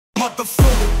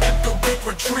motherfucker at the big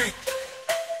retreat.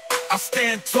 I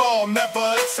stand tall, never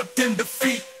accepting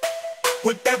defeat.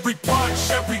 With every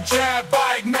punch, every jab,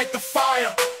 I ignite the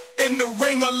fire. In the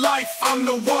ring of life, I'm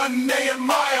the one they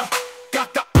admire.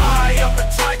 Got the eye of a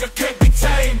tiger, can't be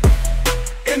tamed.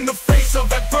 In the face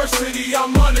of adversity,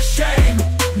 I'm unashamed.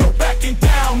 No backing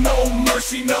down, no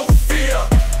mercy, no fear.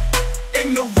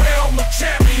 In the realm of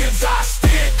champions, I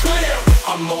steer clear.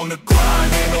 I'm on the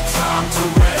grind, ain't no time to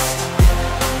rest.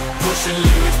 Pushing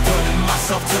limits, putting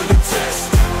myself to the test.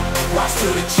 Rise to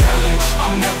the challenge,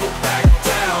 I'll never back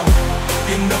down.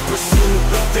 In the pursuit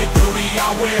of victory, I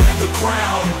wear the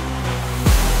crown.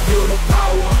 Feel the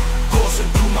power coursing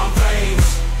through my veins.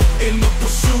 In the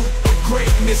pursuit of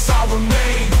greatness, I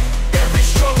remain. Every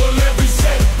struggle, every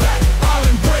setback, I'll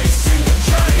embrace. In the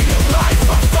journey of life,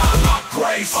 I find my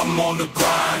grace. I'm on the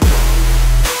grind.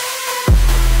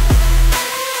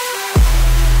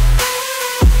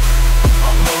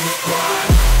 I'm on the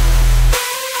grind.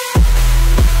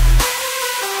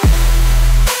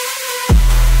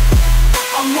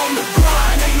 I'm on the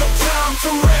grind, ain't no time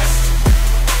to rest.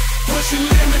 Pushing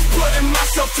limits, putting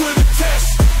myself to the test.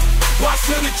 Rise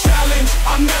to the challenge,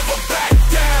 I'll never back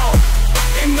down.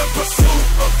 In the pursuit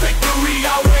of victory,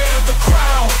 I wear the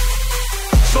crown.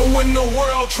 So when the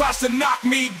world tries to knock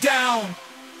me down,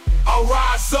 I'll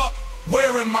rise up,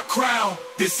 wearing my crown.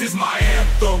 This is my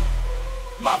anthem,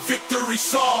 my victory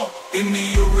song. In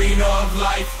the arena of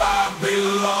life, I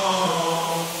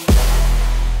belong.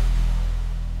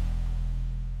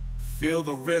 Feel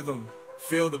the rhythm,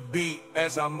 feel the beat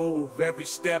as I move. Every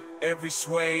step, every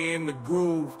sway in the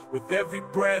groove. With every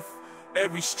breath,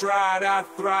 every stride, I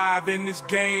thrive in this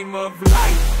game of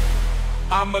life.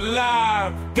 I'm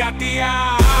alive, got the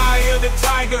eye of the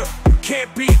tiger,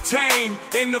 can't be tamed.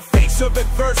 In the face of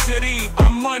adversity,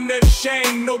 I'm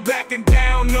unashamed. No backing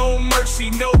down, no mercy,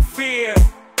 no fear.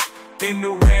 In the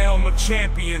realm of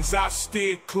champions, I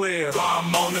steer clear.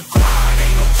 I'm on the grind,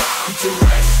 ain't no time to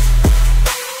rest.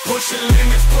 Pushing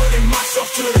limits, putting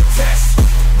myself to the test.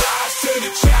 Rise to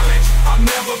the challenge, I'll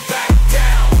never back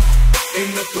down.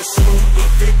 In the pursuit of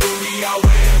victory, I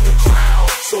wear the crown.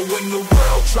 So when the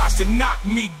world tries to knock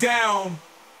me down,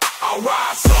 I'll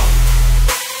rise up,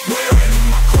 wearing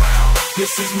my crown.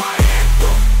 This is my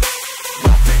anthem,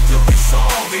 my victory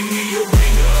song. In the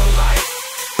arena of life,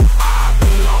 I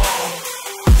belong.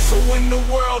 So when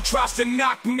the world tries to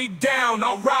knock me down,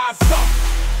 I'll rise up,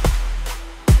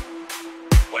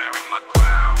 wearing my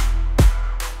crown,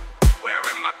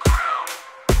 wearing my crown.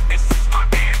 This is my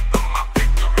anthem, my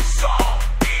victory song.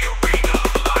 The arena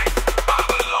of life, I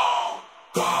belong.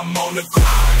 I'm on the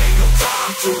grind, ain't no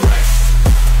time to rest.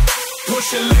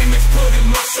 Pushing limits, putting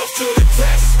myself to the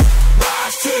test.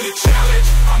 Rise to the challenge,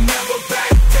 I'll never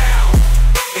back down.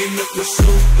 In the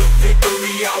pursuit of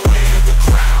victory, I wear the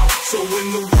crown. So when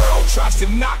the world tries to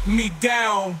knock me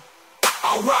down,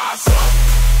 I'll rise up,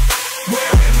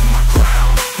 wearing my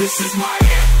crown. This is my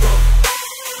anthem,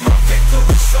 my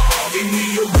victory song. In the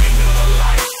arena of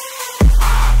life,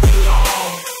 I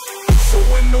belong. So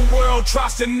when the world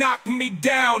tries to knock me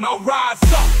down, I'll rise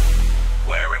up,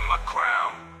 wearing my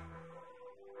crown,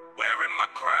 wearing my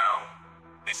crown.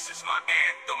 This is my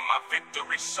anthem, my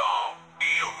victory song.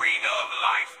 The arena of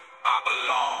life, I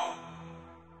belong.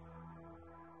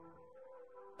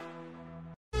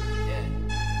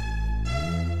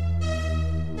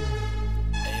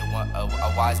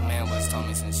 A wise man once told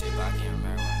me some shit, but I can't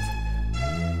remember what I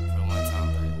said for one time,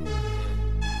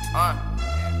 but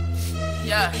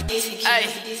yeah. Ayy,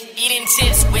 eating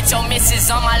chips with your missus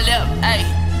on my lip, ayy.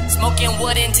 Smoking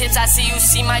wood intense, I see you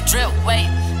see my drip, wait.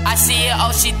 I see it,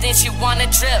 oh, she thinks she wanna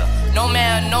trip. No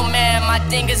man, my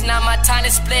thing is not my time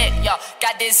to split, yo.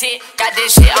 Got this hit, got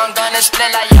this shit, I'm gonna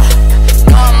split like, yo.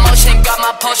 No emotion, got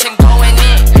my potion going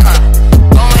in,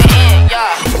 going in,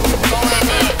 yeah. Going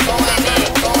in, going in,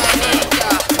 going in,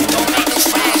 yeah. Don't make no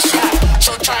friends, yeah.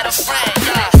 So try to friend,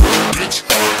 yeah. Bitch.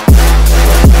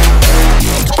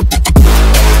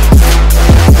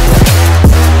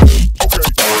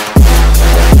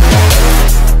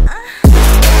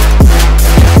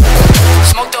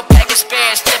 Smoked a pack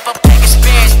experience, flip a pack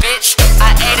experience, bitch. I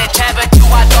ate a tab or two,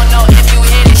 I don't know if you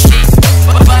hear this shit.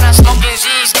 But I'm smoking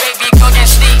Z's, baby, cooking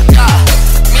sleep, yeah.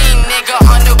 Me nigga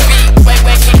on the beat,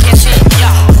 wait, kicking shit,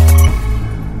 yeah.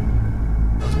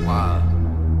 That's wild.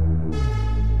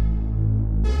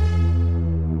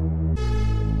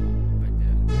 Right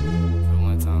there. For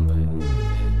one time, baby.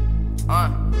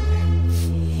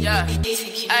 Yeah.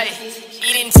 Ayy,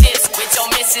 eating chips with your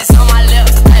missus on my lip,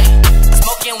 ayy.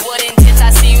 Smoking wood intense, I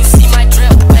see you see my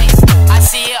drip, ayy. I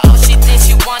see it, oh, she thinks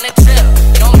she wanna trip.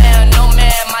 No man,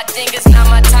 my thing is not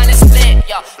my time to split.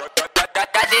 yo.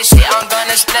 Got this shit, I'm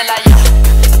gonna split like, yeah.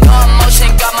 No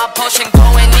emotion, got my potion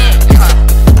going in, yeah.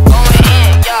 Going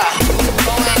in, yeah.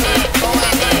 Going in,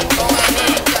 going in, going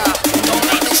in, yeah. Don't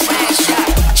make no friends,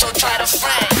 yeah. So try to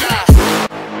friend, yeah.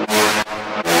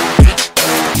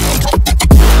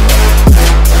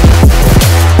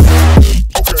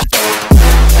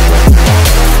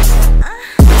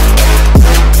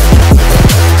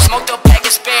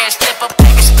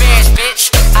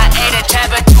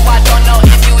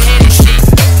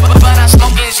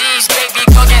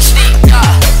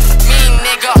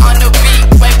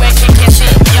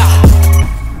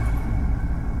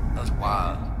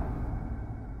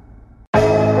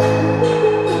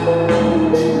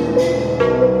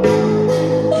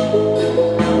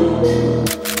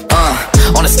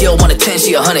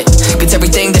 She 100, gets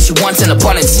everything that she wants in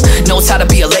abundance. Knows how to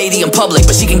be a lady in public,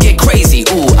 but she can get crazy.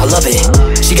 Ooh, I love it.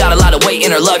 She got a lot of weight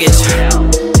in her luggage,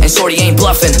 and shorty ain't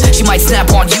bluffing. She might snap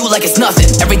on you like it's nothing.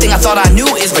 Everything I thought I knew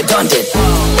is redundant.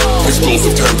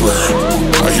 Explosive temper,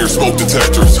 I hear smoke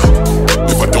detectors.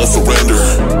 If I don't surrender,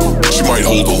 she might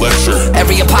hold a lecture.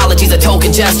 Every apology's a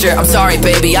token gesture. I'm sorry,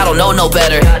 baby, I don't know no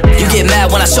better. You get mad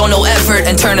when I show no effort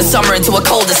and turn the summer into a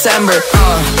cold December.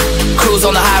 Cruise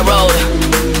on the high road,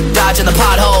 dodging the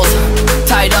potholes,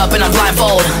 tied up and I'm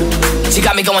blindfold. She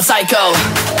got me going psycho.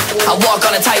 I walk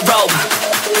on a tightrope,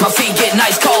 my feet get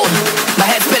nice cold, my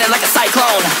head spinning like a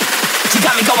cyclone. She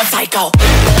got me going psycho.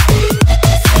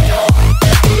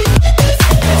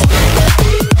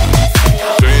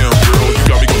 Damn, girl, you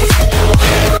got me going psycho.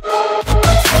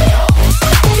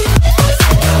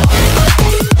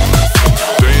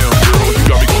 Damn, girl, you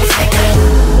got me going psycho.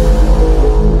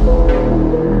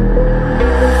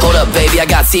 Hold up, baby, I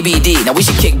got CBD. Now we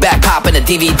should kick back, pop in a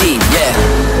DVD, yeah.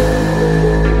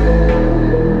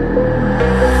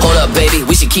 Hold up, baby,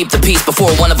 we should keep the peace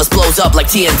before one of us blows up like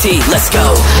TNT. Let's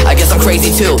go. I guess I'm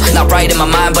crazy too. Not right in my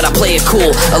mind, but I play it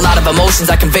cool. A lot of emotions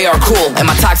I convey are cruel, and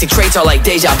my toxic traits are like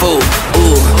deja vu.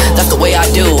 Ooh, that's the way I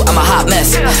do. I'm a hot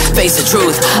mess. Face the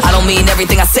truth. I don't mean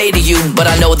everything I say to you, but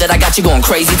I know that I got you going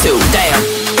crazy too. Damn.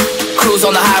 Cruise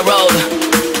on the high road,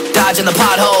 dodging the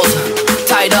potholes,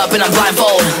 tied up and I'm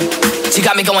blindfold. She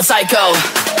got me going psycho.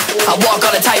 I walk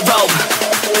on a tightrope,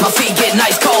 my feet get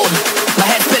nice cold, my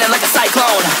head spinning like a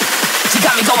cyclone. She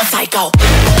got me going psycho.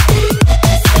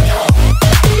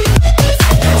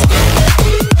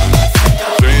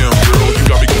 Damn, girl, you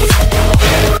got me going psycho.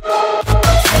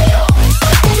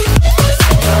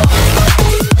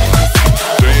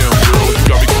 Damn, girl, you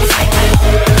got me going psycho.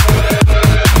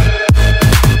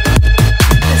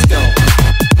 Let's go.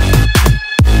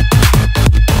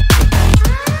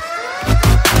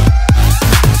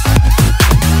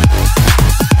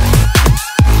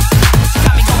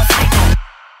 Got me going psycho.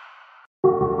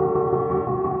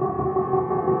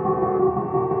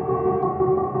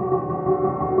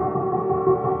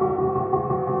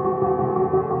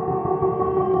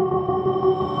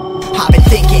 I've been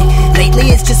thinking, lately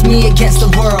it's just me against the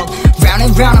world. Round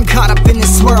and round I'm caught up in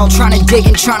this swirl, trying to dig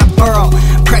and trying to burrow.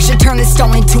 Pressure turned this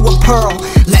stone into a pearl.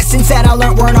 Lessons that I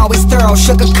learned weren't always thorough,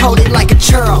 sugar-coated like a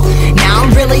churl. Now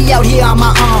I'm really out here on my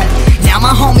own. Now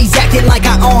my homies acting like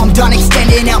I owe 'em, done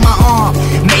extending out my arm.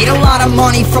 Made a lot of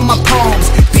money from my poems,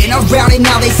 been around and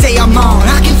now they say I'm on.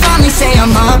 I can finally say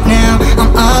I'm up now,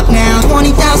 I'm up now.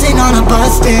 20,000 on a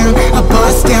bus down, a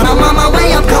bus down. I'm on my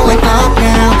way, I'm going up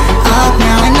now,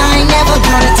 and I ain't never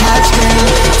gonna touch down,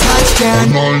 touch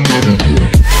down. I ain't never gonna.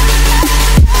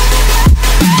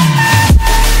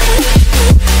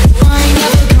 I ain't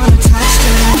never gonna touch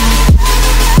down.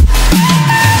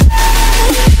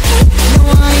 No,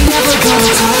 I ain't never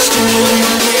gonna touch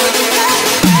down.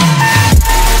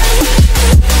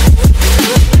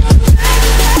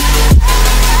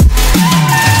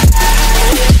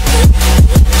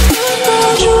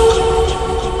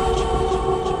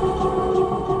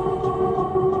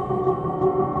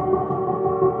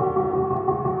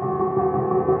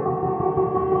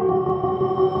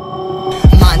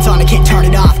 Can't turn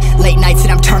it off, late nights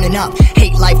and I'm turning up.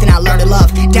 Hate life, then I learn to love.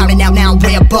 Down and out, now I'm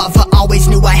way above. I always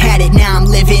knew I had it, now I'm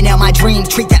living out my dreams.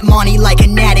 Treat that money like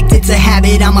an addict, it's a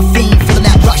habit, I'm a fiend. Feeling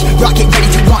that rush, rocket ready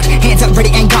to launch. Hands up,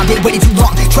 ready and gone, been waiting too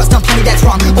long. Trust on plenty, that's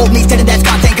wrong. Old me steady, that's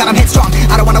gone, thank God I'm headstrong.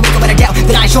 I don't wanna wake up with a doubt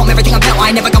that I show 'em everything I'm about. I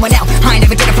ain't never going out, I ain't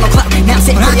never getting for no clout. Now I'm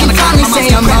sitting pretty on the cloud, I'm say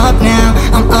I'm up now,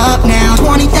 I'm up now.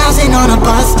 20,000 on a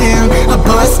bus down, a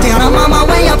bus down. I'm on my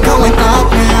way, I'm going up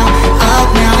now,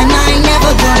 and I ain't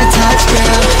never gonna touch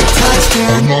down, touch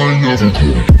down. I ain't never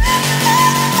gonna.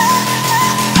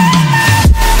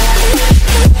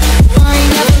 I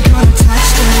ain't never gonna touch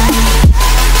down.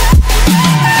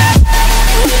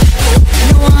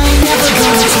 No, I ain't never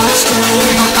gonna touch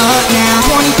down. I'm up now,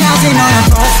 20,000 on a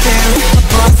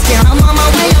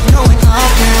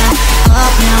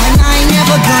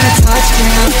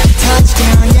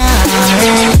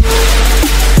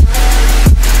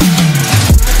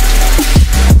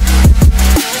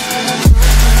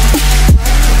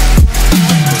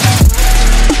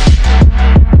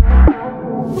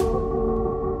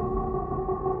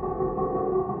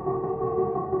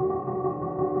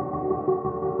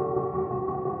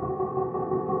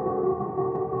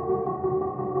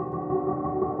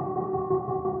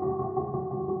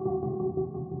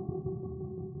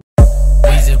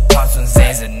some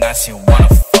Zans and now she wanna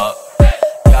fuck.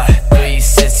 Yeah,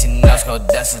 360 nuts go,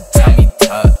 that's a tummy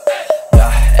tuck.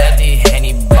 Yeah, empty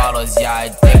Henny bottles, yeah, I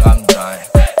think I'm done.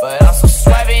 But I'm so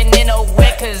swerving in the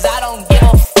wind, cause I don't give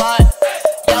a fuck.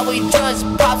 Yeah, we just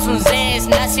pop some Zans,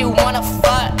 now she wanna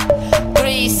fuck.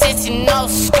 360 no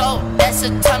scope, that's a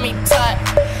tummy tuck.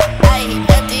 Ayy,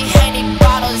 empty Henny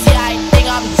bottles, yeah, I think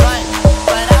I'm drunk.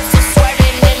 But I'm so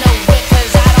swerving in the wind,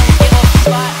 cause I don't give a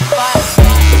fuck.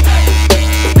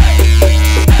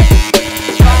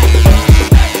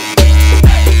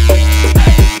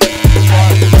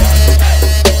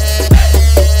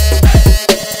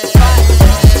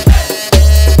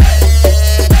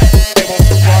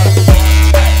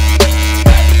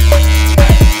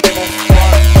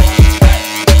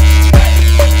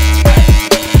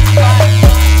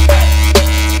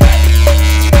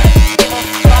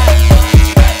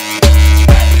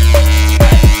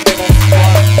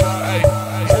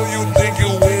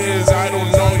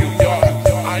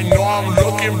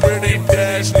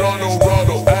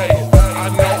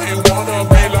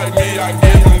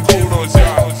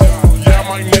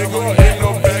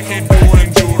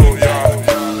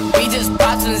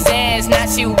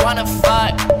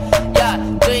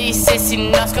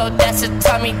 That's a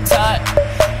tummy tuck.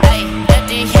 Ayy,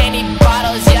 empty Henny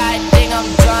bottles, yeah, I think I'm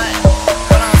drunk.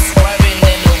 But I'm swerving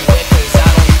in the wind, cause I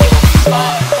don't give a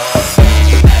fuck.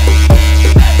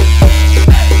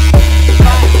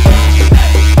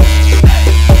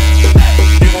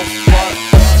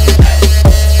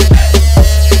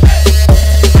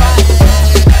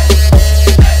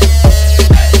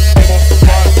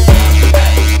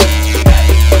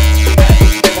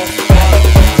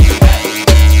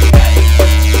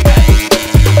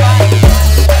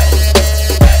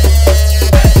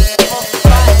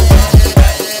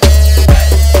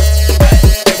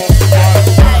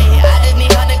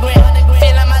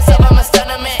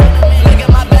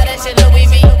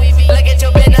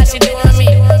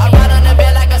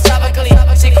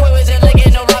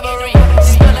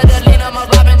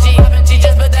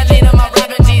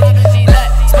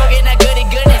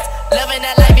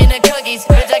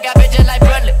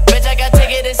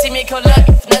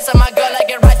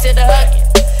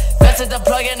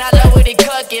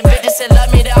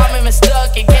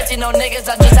 No niggas,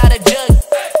 I just had a jug.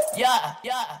 Yeah,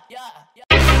 yeah, yeah, yeah.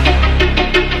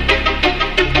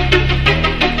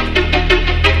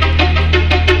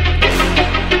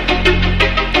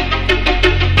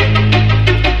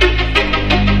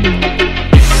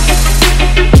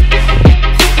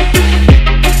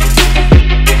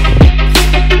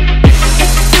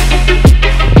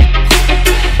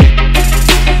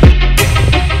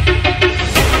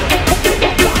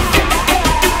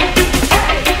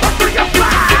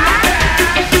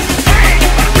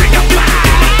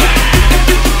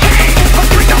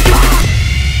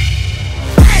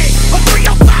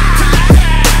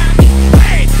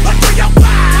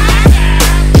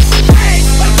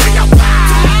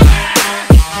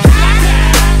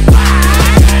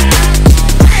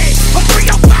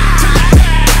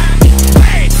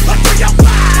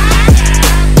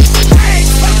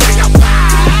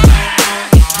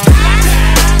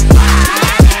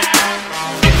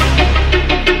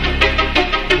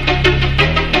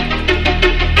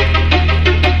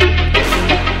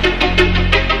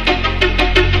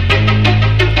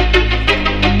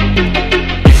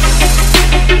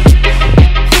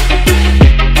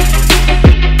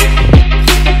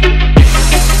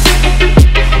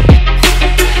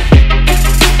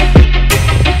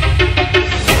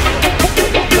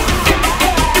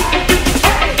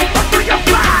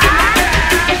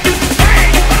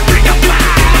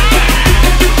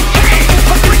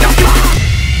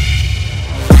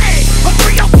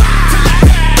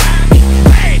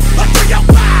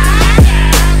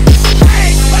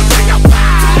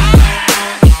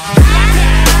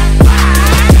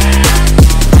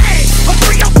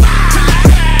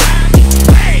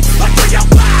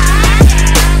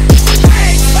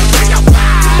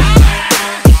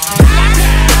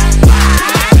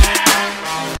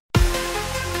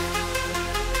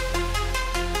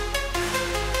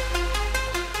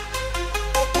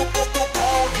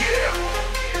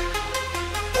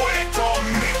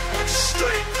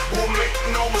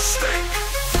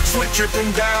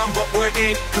 Tripping down, but we're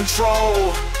in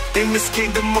control. In this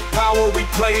kingdom of power, we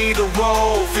play the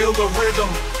role. Feel the rhythm,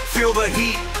 feel the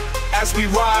heat, as we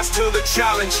rise to the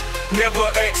challenge, never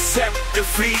accept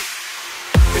defeat.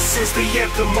 This is the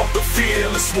anthem of the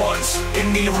fearless ones,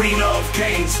 in the arena of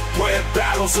games, where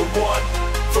battles are won.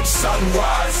 From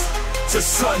sunrise to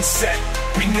sunset,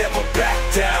 we never back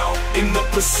down. In the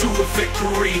pursuit of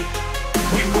victory,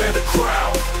 we wear the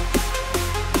crown.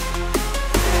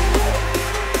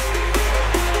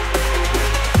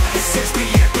 This is the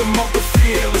anthem of the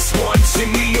fearless ones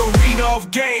in the arena of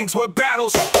games where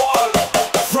battles are won.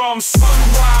 From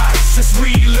sunrise as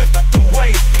we lift the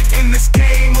weight in this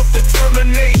game of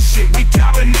determination, we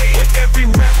dominate with every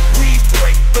rep. We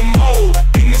break the mold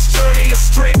in this journey of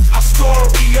strength. Our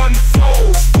story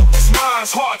unfolds. Focus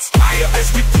minds, hearts higher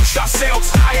as we push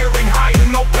ourselves higher and higher.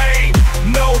 No pain,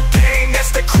 no gain.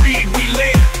 That's the creed we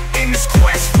live in this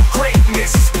quest for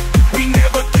greatness. We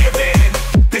never give in.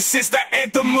 This is the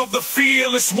anthem of the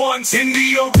fearless ones in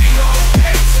the arena of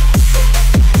games.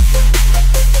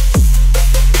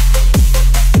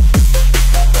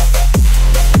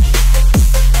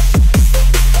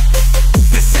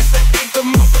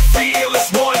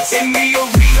 In the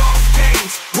arena of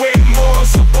games, where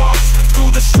morals are bossed.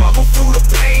 Through the struggle, through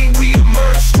the pain, we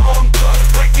emerge stronger,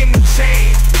 breaking the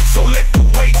chain. So let the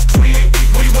weights clean,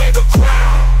 we wear the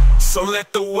crown. So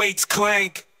let the weights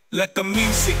clank, let the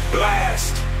music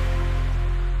blast.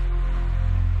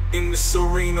 In this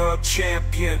arena of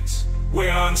champions, we're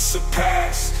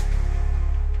unsurpassed.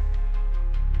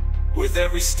 With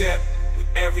every step, with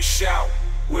every shout,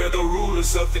 we're the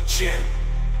rulers of the gym,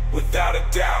 without a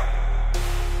doubt.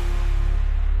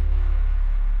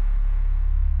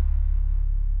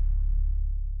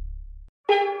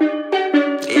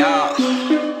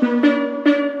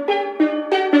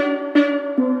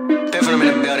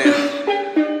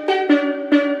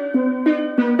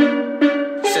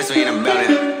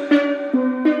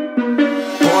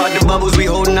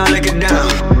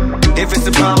 If it's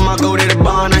a problem, I'll go to the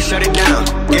bar and I shut it down.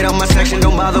 Get out my section,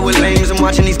 don't bother with lames. I'm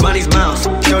watching these bunnies bounce.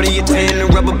 Shorty your 10, the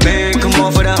rubber band, come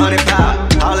on for the 100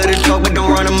 pound. Holler the talk, but don't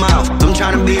run them out. I'm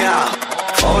trying to be out.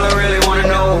 All I really wanna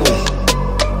know,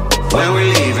 when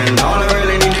we leaving. All I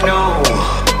really need to know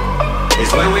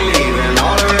is when we leaving.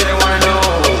 All I really wanna know,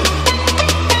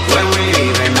 when we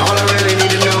leaving. All I really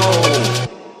need to know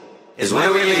is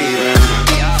when we leaving.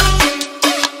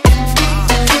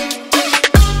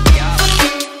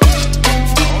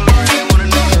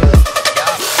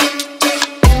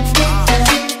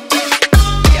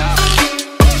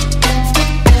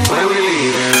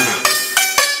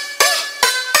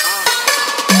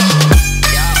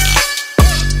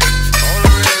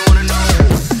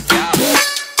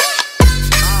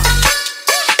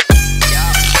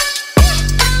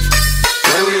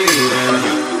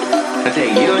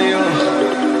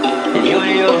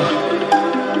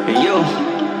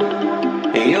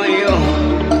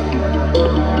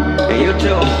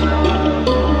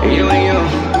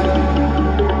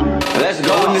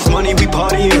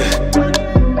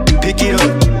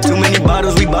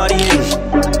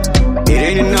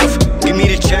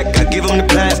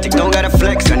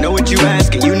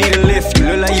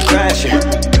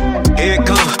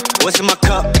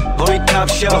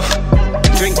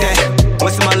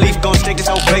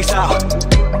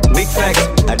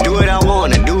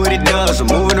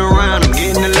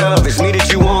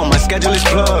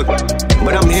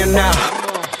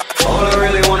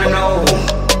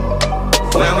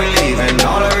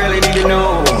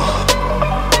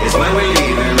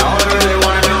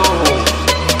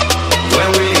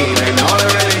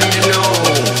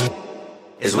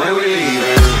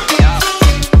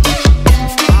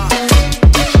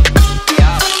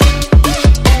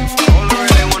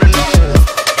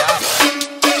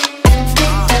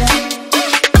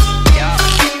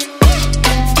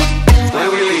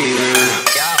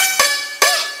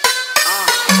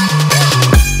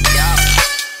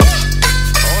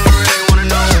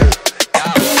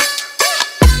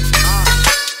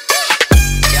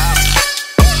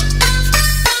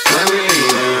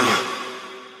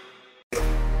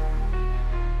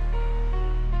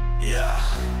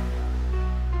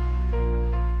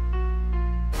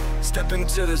 Step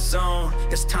into the zone,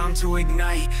 it's time to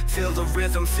ignite. Feel the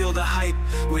rhythm, feel the hype,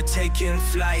 we're taking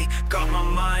flight. Got my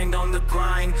mind on the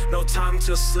grind, no time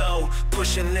to slow.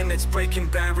 Pushing limits, breaking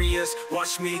barriers,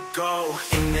 watch me go.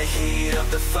 In the heat of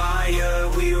the fire,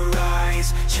 we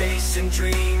rise. Chasing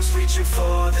dreams, reaching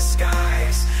for the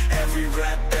skies. Every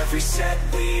rep, every set,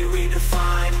 we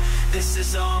redefine. This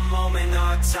is our moment,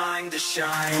 our time to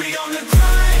shine. We on the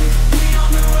grind, we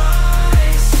on the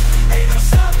rise. Ain't no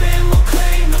stopping, we'll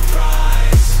claim the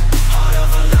prize. Heart of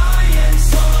a lion,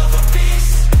 soul of a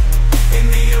beast.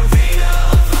 In the arena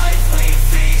of life we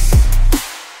feast.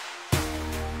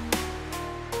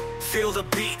 Feel the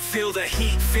beat, feel the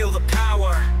heat, feel the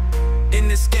power. In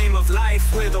this game of life,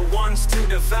 we're the ones to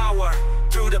devour.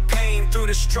 Through the pain, through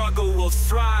the struggle, we'll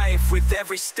thrive. With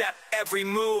every step, every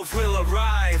move, we'll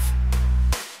arrive.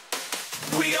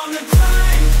 We on the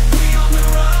grind, we on the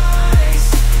rise.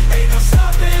 Ain't no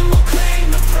stopping, we'll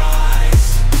claim the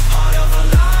prize. Heart of a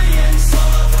lion,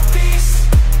 soul of a beast.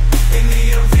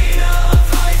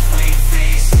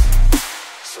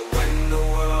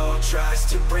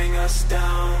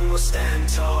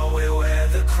 tall, we'll wear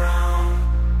the crown.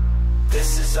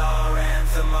 This is our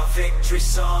anthem, our victory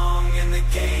song. In the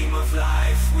game of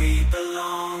life we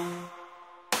belong.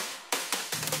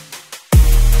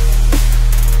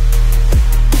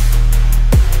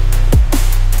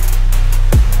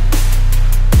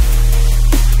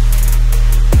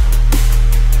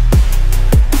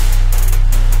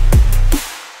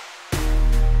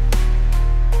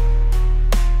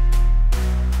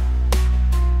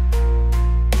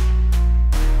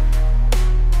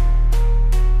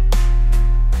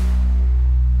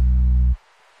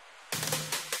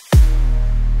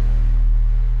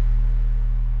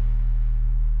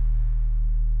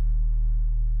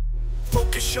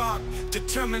 Focus sharp,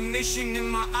 determination in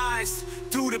my eyes.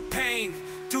 Through the pain,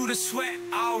 through the sweat,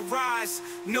 I'll rise.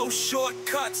 No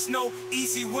shortcuts, no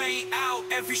easy way out.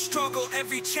 Every struggle,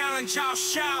 every challenge, I'll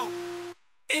shout.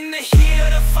 In the heat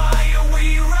of the fire we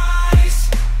rise,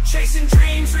 chasing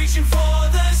dreams, reaching for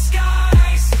the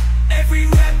skies. Every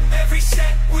rep, every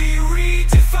set we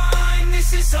redefine.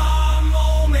 This is our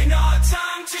moment, our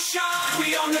time to shine. We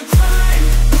on the grind,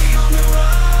 we on the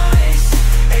rise.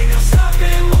 Ain't no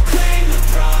stopping, we'll claim the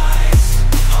prize.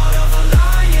 Heart of a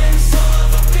lion, soul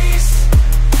of a beast.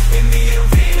 In the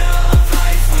arena of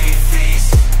life we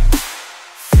feast.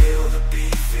 Feel the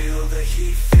beat, feel the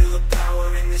heat, feel the power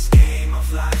in this game of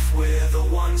life. We're the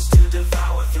ones to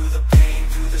devour. Through the pain,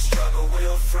 through the struggle,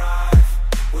 we'll thrive.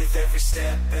 With every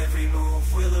step, every move,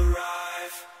 we'll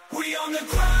arrive. We on the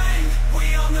grind, we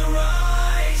on the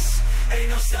rise. Ain't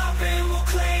no stopping, we'll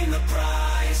claim the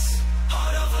prize.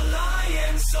 Heart of a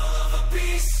lion, soul of a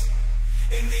beast.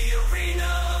 In the arena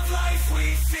of life we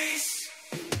feast.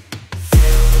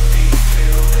 Feel the beat,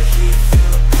 feel the heat,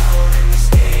 feel the power in this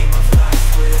game of life.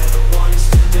 We're the ones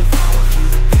to devour.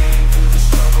 Through the pain, through the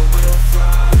struggle, we'll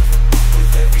thrive.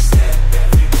 With every step,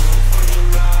 every move, we'll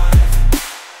arrive.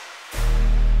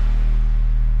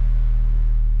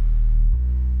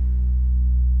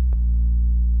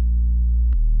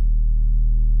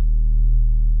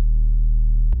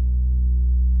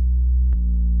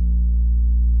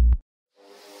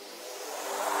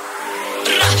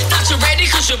 Doctor ready,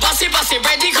 cause you boss it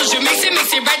ready, cause you mix it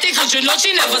ready, cause you know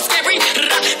she never scary.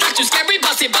 Doctor scary,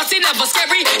 boss it never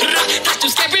scary. Doctor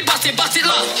scary, boss it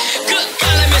look. Good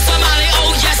golly, Miss Somali,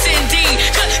 oh yes indeed.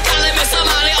 Good golly, Miss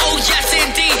Somali, oh yes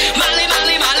indeed. Molly,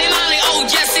 Molly, Molly, Molly, oh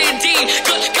yes indeed.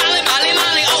 Good golly, Molly,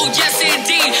 Molly, oh yes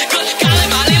indeed. Good golly,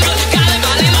 Molly, good golly,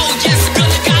 Molly, oh yes.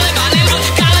 Good golly, Molly, good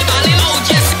golly, Molly, oh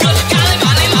yes. Good golly,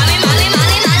 Molly, Molly, Molly,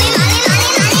 Molly, Molly, Molly,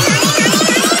 Molly, Molly.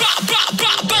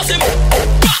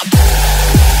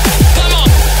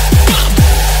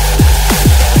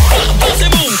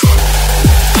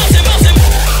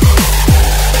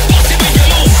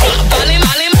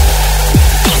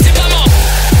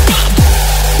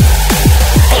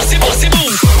 Boss it.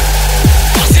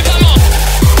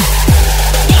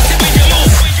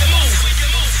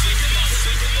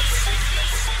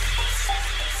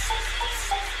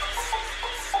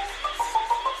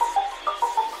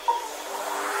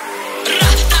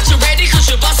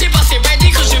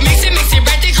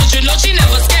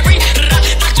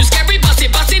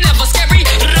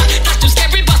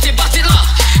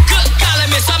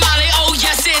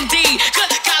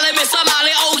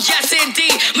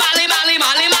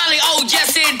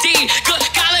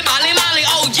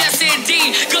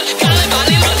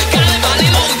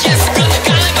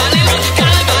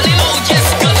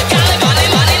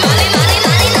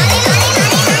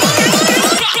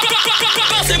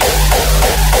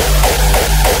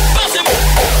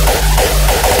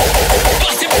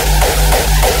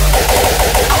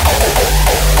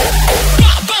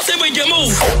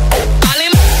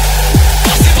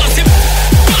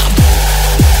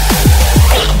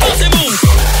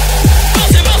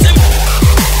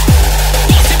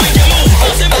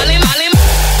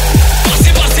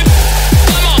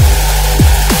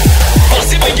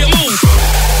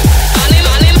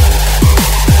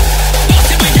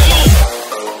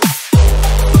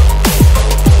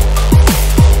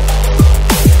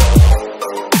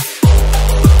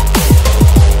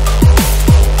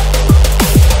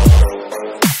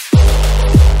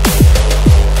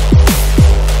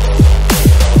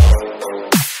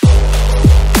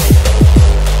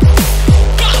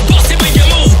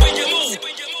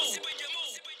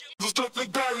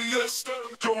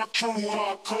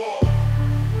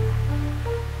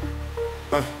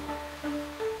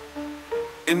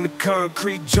 In the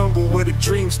concrete jungle where the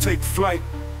dreams take flight.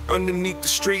 Underneath the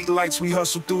street lights, we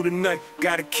hustle through the night.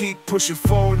 Gotta keep pushing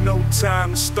forward, no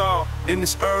time to stall. In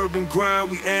this urban grind,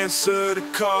 we answer the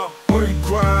call. We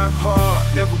grind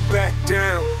hard, never back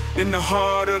down. In the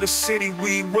heart of the city,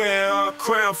 we wear our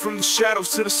crown. From the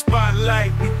shadows to the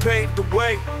spotlight, we paved the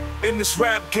way. In this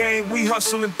rap game, we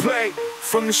hustle and play.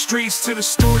 From the streets to the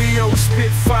studio, we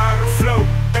spit fire and flow.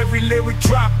 Every lyric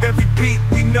drop, every beat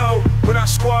we know. With our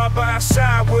squad by our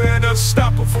side, we're an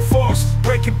unstoppable force.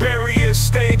 Breaking barriers,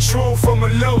 staying true from a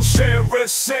low share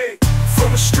say.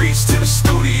 From the streets to the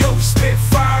studio, we spit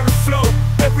fire and flow.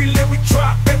 Every lyric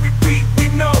drop, every beat we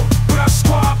know. With our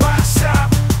squad by our side,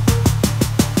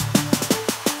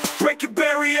 breaking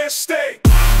barriers, stay.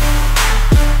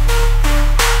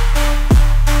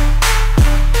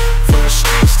 From the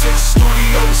streets to the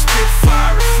studio, we spit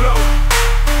fire and flow.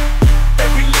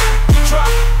 Every lyric we drop,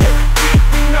 every beat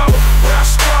we know. With our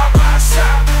squad by our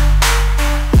side.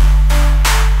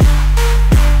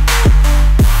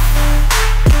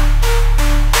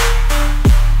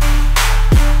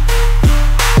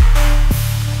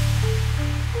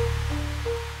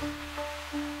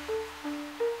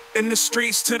 In the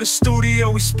streets to the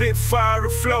studio, we spit fire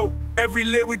and flow. Every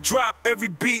lyric drop, every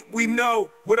beat we know.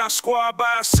 With our squad by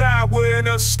our side, we're an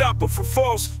unstoppable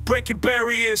force. Breaking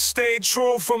barriers, staying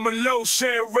true from a low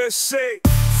share say.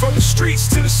 From the streets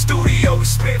to the studio, we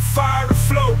spit fire and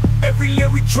flow. Every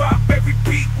lyric drop, every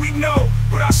beat we know.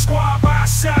 With our squad by our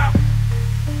side,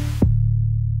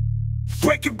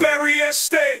 breaking barriers,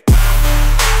 stay.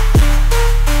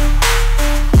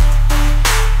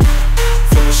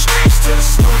 From the streets to the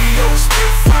studio, we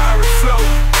spit fire and flow.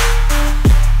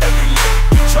 Every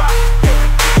lyric we drop, every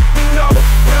beat we know.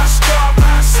 With our squad by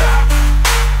our side.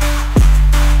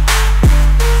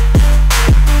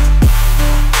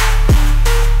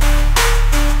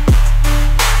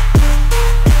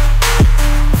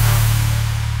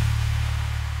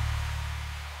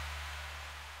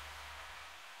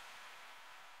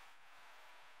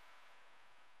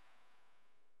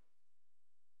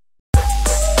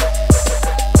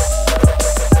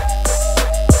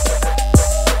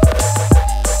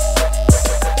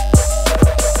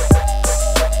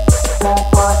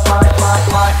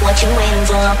 What you waiting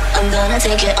for? I'm gonna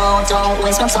take it all, don't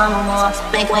waste my time no more.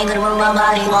 Make way, gonna move my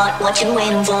body. What you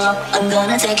waiting for? I'm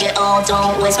gonna take it all,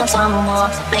 don't waste my time no more.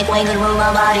 Make way, gonna move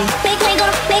my body. Make way,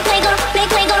 gonna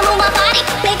move my body.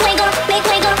 Make way, gonna move my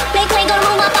body. Make way, gonna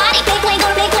move my,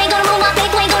 make way, gonna move my,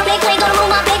 make way, gonna move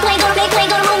my, make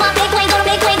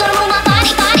way, gonna move my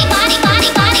body, body, body,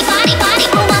 body, body, body, body,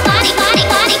 move my body, body,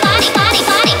 body, body, body,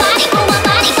 body, body, move my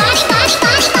body, body,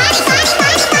 body,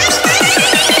 body, body, body,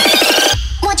 body, body.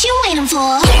 What you waiting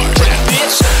for?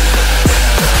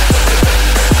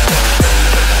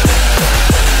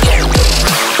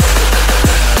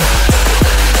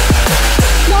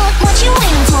 What you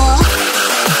waiting for?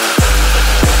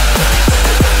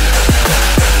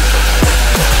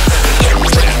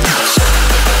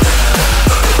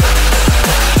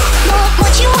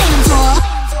 What you waiting for?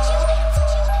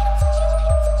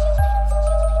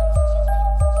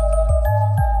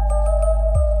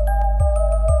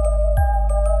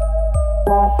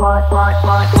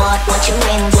 What you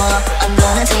waiting for? I'm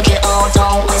gonna take it all,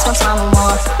 don't waste my time no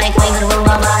more. Make way, gonna move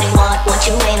my body. What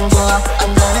you waiting for?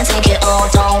 I'm gonna take it all,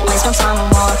 don't waste my time no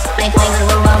more. Make way, gonna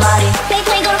move my body. Make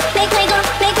way, gonna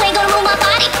move my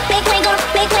body. Make way, gonna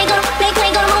move my body. Make way,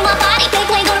 gonna move my, make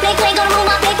way, gonna move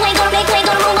my, make way,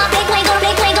 gonna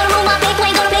move my,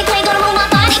 make way, gonna move my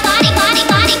body, body, body,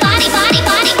 body, body, body,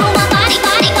 body, move my body,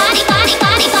 body, body, body,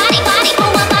 body, body, body,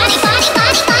 move my body, body,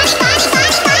 body, body, body,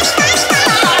 body, body, body.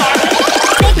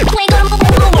 Make way, gonna move.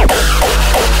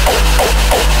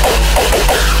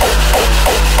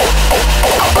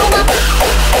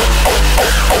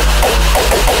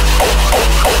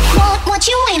 What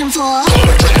you waiting for?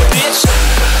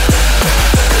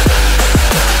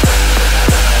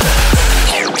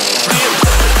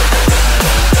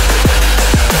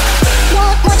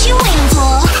 What you waiting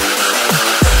for?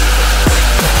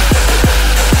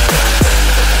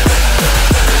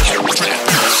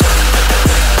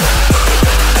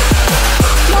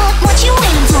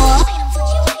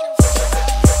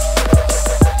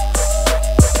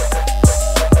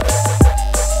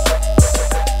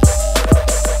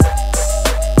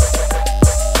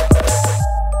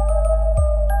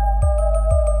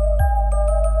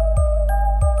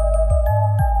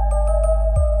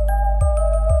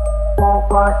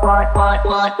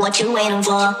 What you waiting for? What you waiting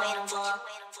for?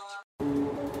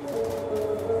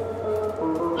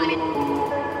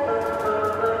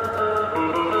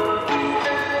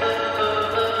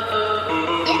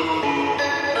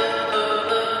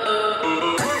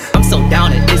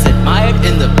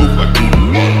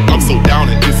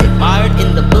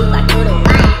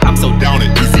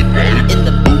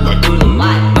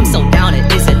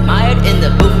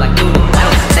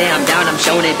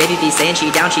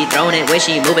 throwing it,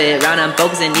 wishy, move it around, I'm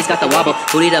focusing, he's got the wobble,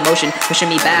 booty the motion,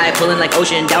 pushing me back, pulling like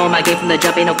ocean, down with my game from the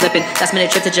jump, ain't no flipping, last minute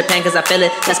trip to Japan cause I feel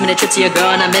it, last minute trip to your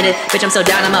girl and I'm in it, bitch I'm so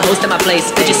down, I'm a host at my place,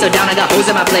 bitch you so down, I got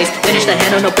hoes in my place, finish the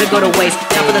handle, no grip go to waste,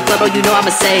 time for the club, oh you know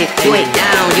I'ma say, you ain't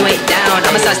down,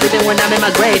 I'ma start sleeping when I'm in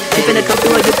my grave, you finna come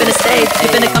through or you finna stay, you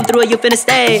finna come through or you finna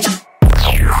stay.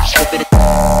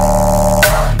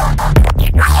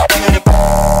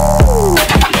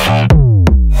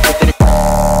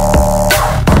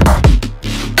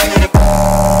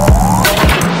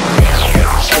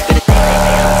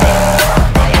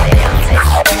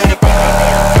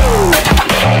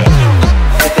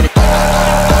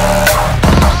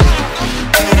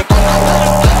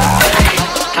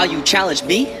 How you challenge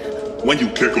me? When you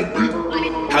can't compete.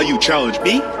 How you challenge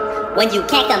me? When you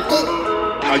can't compete.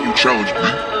 How you challenge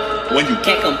me? When you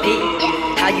can't compete.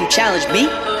 How you challenge me?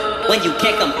 When you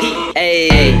can't compete.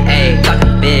 Ayy,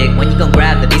 talking big. When you gon'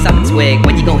 grab the beast off a twig.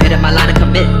 When you gon' hit up my line and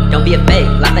commit. Don't be a fake,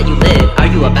 life that you live. Are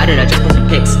you about it or just posting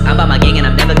pics? I'm about my gang and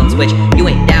I'm never gon' switch. You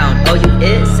ain't down, oh you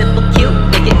is simple, cute,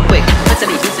 make it quick. Put some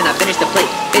beats and I finish the plate.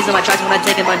 Based on my tracks when I'm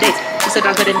taking my dates. You so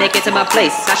down couldn't make it to my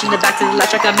place. Smashing the back to the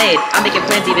last track I made. I'm making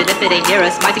plans even if it ain't near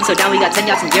us. My team so down, we got 10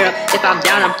 yachts in Europe. If I'm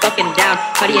down, I'm fucking down.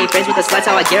 Cartier frames with the slides,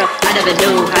 how I gear up. I never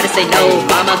knew how to say no.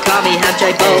 Mama call me half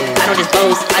J Bo. I don't just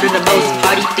boast, I do the most.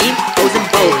 Party theme, hoes and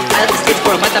both. I left the States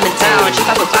for a month, I'm in town. She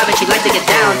 5'5" and she likes to get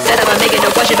down. Said I'm making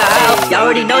no question about how. Y'all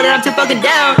already know that I'm too fucking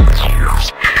down.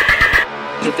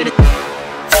 You finna.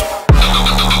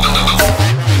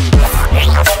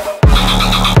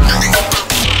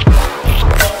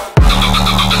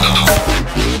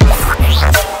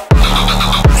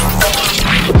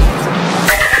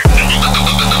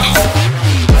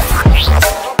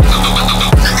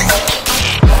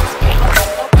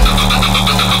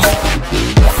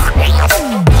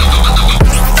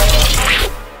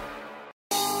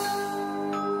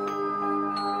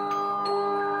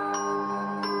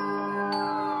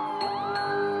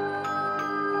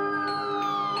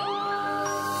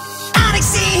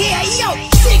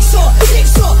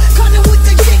 Jigsaw, coming with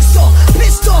the jigsaw.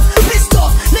 Pissed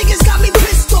off, niggas got me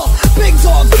pissed off. Big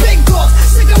dogs,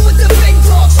 sick with the big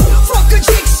dogs. Fuck a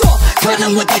jigsaw,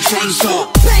 coming with the chainsaw.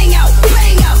 Bang out,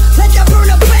 let that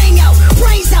burner bang out.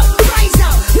 Brains out,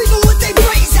 leaving with they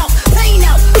brains out. Pain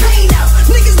out,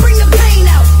 niggas bring the pain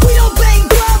out. We don't bang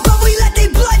blood, but we let they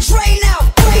blood drain out.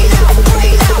 Drain out,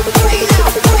 drain out, drain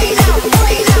out, drain out,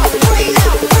 drain out, drain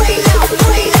out, drain out,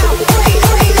 drain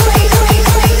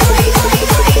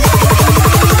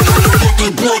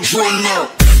out, blood drain out.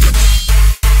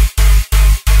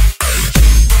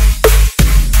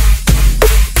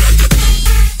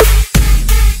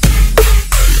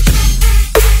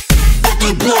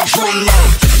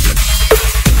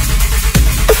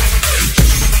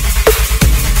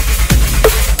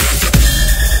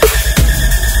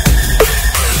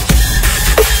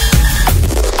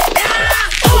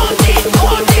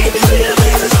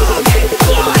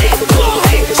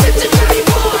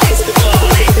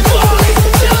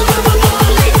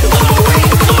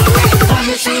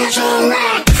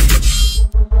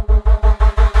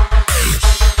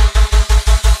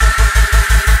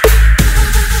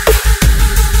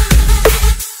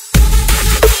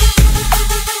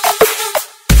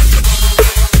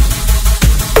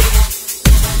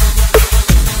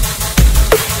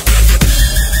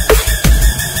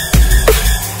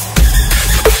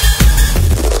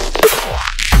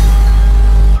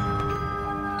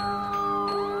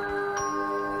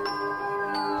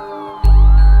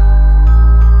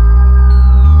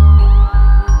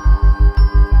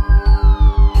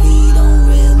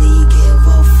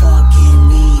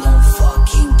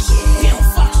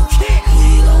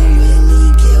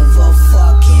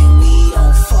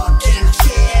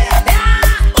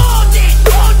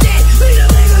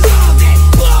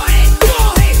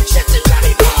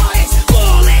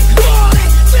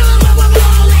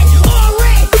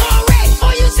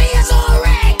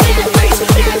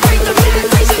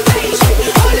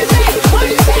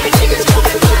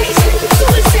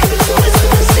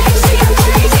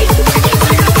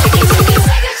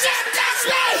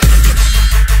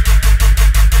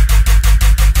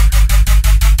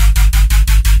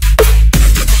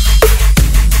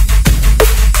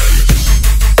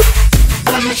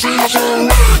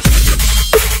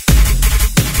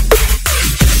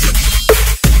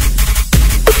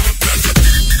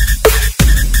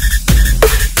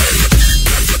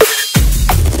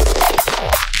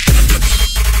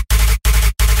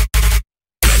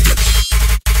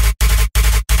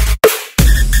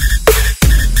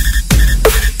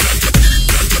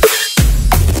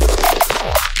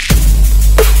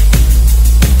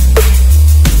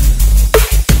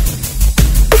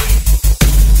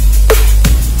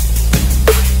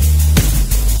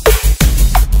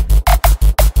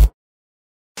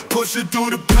 pushing through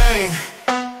the pain.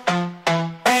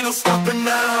 Ain't no stopping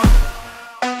now.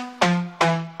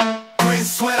 Green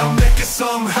sweat, I'll make it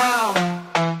somehow.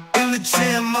 In the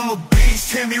gym, I'm a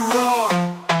beast, hear me roar.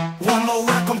 One more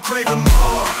rap, I'm craving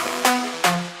more.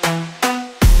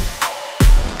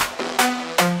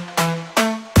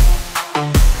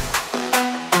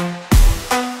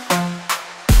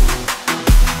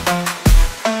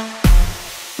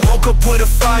 Woke up with a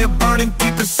fire burning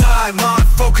deep inside. Mind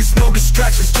focus, no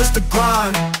distractions, just a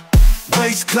grind.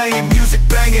 Bass playing, music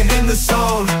banging in the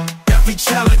zone. Every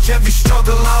challenge, every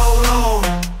struggle all alone.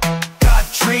 Got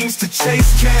dreams to chase,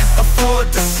 can't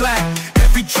afford to slack.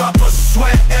 Every drop of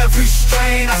sweat, every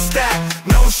strain I stack.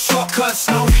 No shortcuts,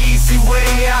 no easy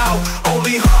way out.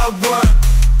 Only hard work,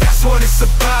 that's what it's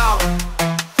about.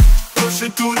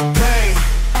 Pushing through the pain,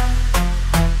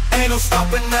 ain't no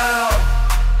stopping now.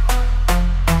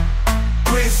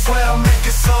 Green sweat, I'll make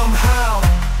it somehow.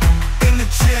 In the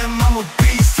gym, I'm a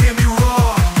beast, hear me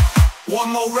roar. One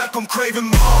more rep, I'm craving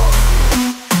more.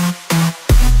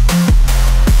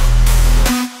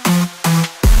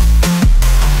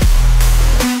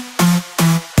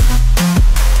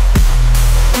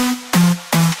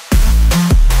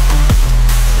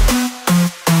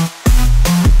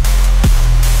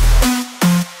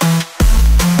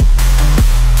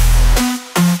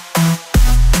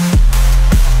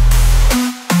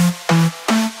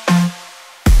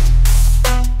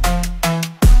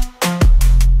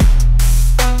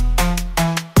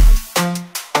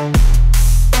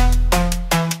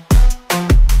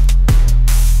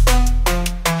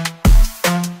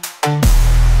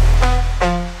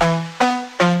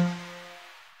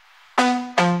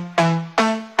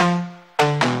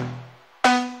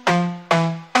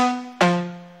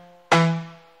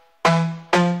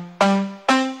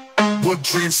 What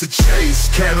dreams to chase,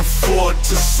 can't afford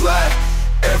to slack.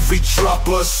 Every drop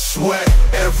of sweat,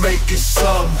 and make it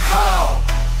somehow.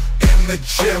 In the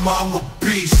gym, I'm a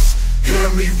beast, hear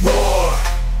me roar.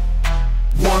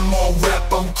 One more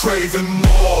rep, I'm craving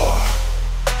more.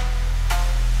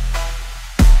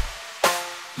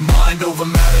 Mind over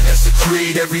matter, that's the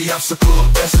creed. Every obstacle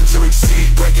I'm destined to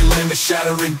exceed. Breaking limits,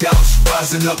 shattering doubts.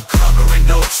 Rising up, conquering,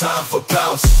 no time for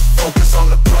bounce. Focus on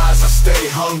the prize, I stay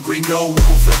hungry, no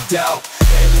room for doubt.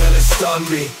 Ain't let it stun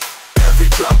me. Every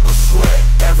drop of sweat,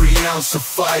 every ounce of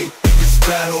fight. In this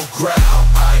battleground,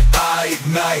 I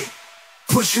ignite.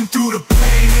 Pushing through the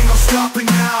pain, ain't no stopping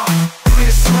now.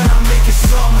 Clear sweat, I make it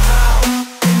somehow.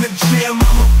 In the gym,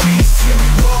 I'm a beast, hear me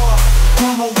roar.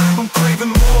 One more rap, I'm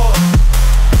craving more.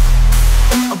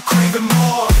 I'm craving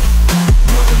more,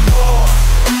 wanting more.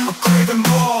 I'm craving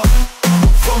more,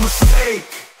 for mistake.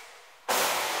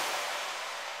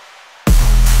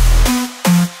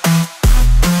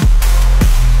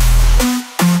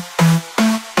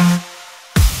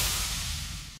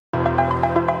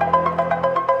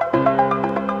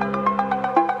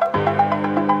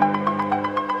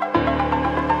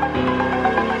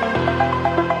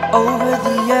 Over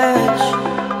the edge,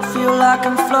 feel like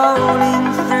I'm floating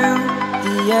through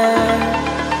the air.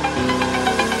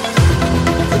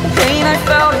 The pain I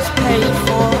felt is paid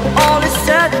for, all is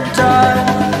said and done.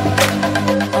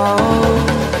 Oh,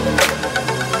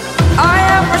 I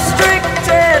am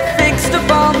restricted, fixed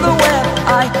upon the web.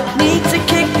 I need to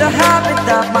kick the habit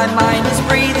that my mind is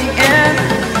breathing in.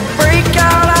 Break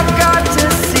out, I've got to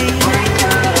see.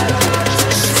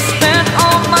 Spent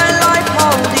all my life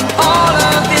holding all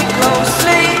of it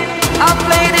closely. I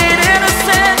played it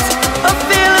innocent, a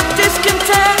feel of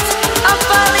discontent. I'm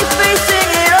finally facing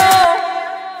it all,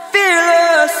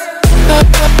 fearless.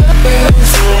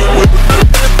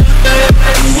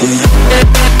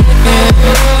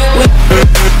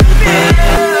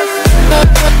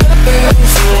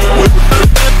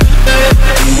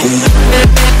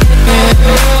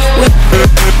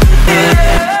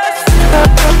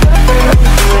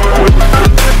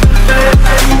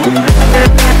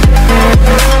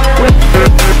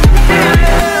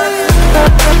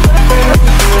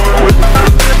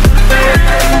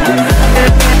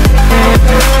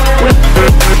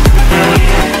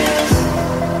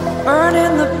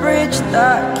 Burning the bridge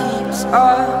that keeps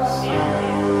us.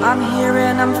 I'm here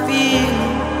and I'm feeling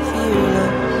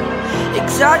fearless.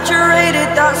 Exaggerated,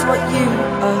 that's what you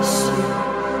assume.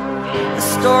 The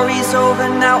story's over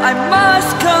now, I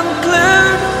must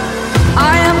conclude.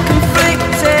 I am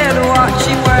conflicted,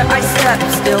 watching where I step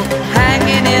still,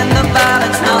 hanging in the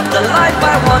balance. Not the life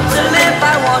I want to live,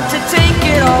 I want to take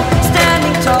it all.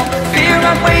 Standing tall, fear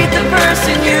I weighed the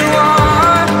person you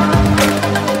are.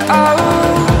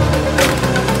 Oh,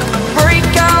 break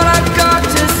out, I've got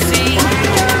to see.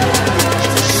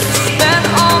 Spent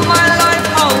all my life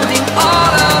holding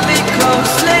all of it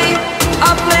closely.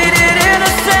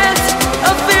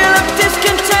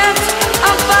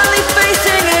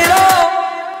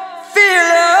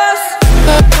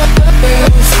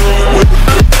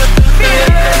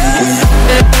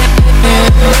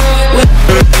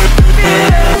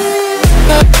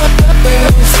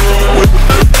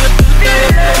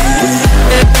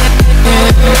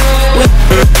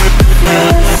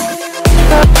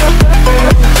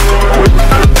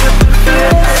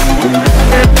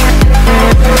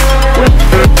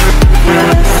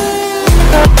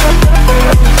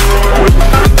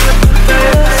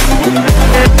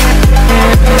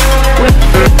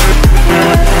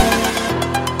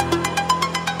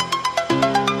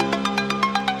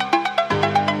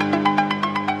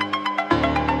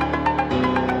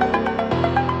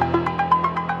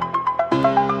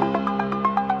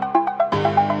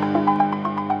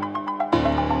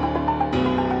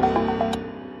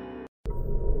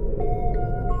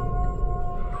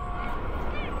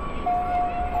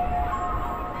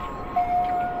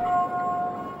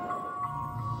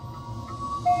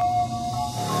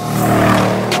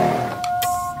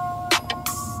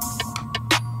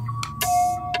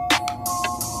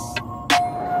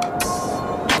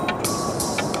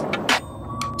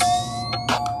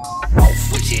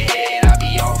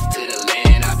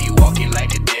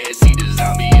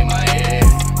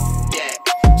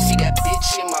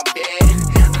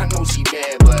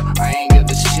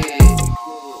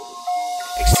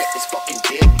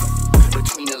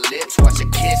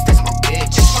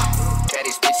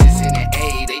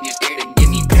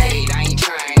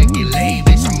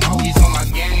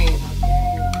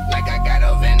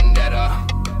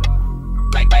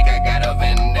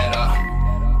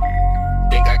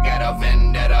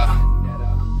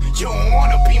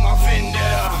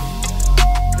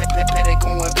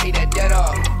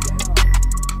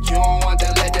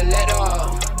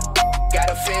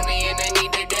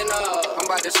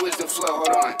 just wisdom flow, hold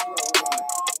on.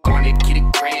 Wanna get a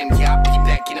gram, yeah, I'll be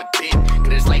back in a bit. Cause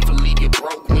this life will leave you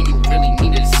broke when you really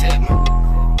need a zip.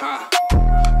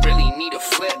 Really need a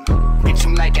flip. Bitch,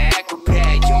 I'm like an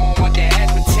acrobat, you don't want the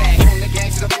asthma tag. From the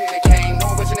gangsters up in the game, no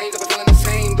bunch of names, I'm feeling the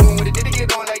same. Doing what it did to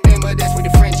get on like them, but that's where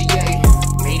the Frenchie, yeah.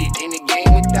 Made it in the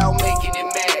game without making it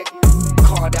mad.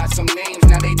 Called out some names,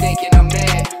 now they thinking I'm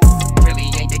mad.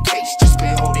 Really ain't the case, just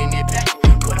been holding it back.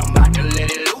 But I'm about to let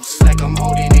it loose like I'm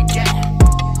holding a cat.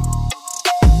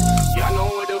 Y'all know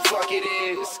what the fuck it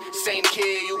is. Same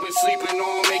kid you been sleeping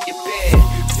on, make it bed.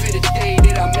 For the day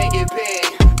that I make it big.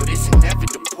 But it's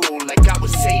inevitable, like I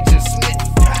was Sage Smith.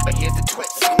 But here's the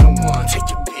twist, I'm the one. Take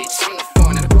your bitch, I'm the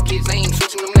fun. And the book is lame,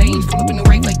 switching them lanes. Pull up in the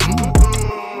right like You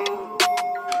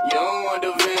don't want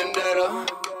the vendetta.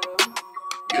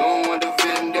 You don't want the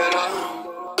vendetta.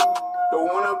 Don't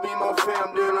wanna be my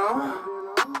fam dinner.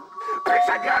 Bitch,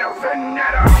 I got a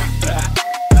vendetta.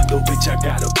 No bitch, I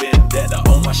got a vendetta.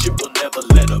 On my shit will never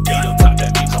let her be on top,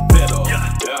 that means I'm better.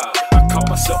 I call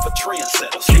myself a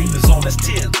trendsetter. Street is on, that's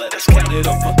 10 letters. Count it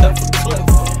up, I'm never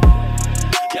clever.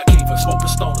 Yeah, I can't even smoke a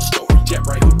stone a story. Jab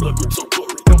right hook, blood grip so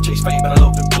glory. Don't chase fame, but I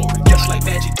love the glory. Just like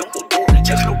magic, don't look boring.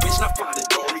 Just no bitch, not finding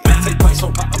Dory. Take price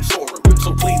on how I'm soaring. Whip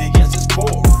so clean and yes, it's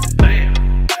boring.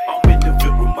 I'm in the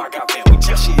field with my goddamn. We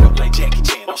just shit up like Jackie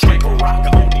Chan. I'm straight for rock,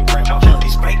 I only ran my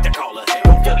honeys bank. They call her hand.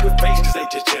 Don't fuck with face, cause they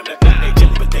just jam that man. They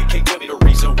jelly, but they can't tell me the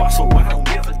reason why, so I don't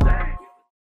give a damn.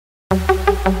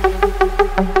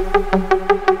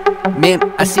 Man,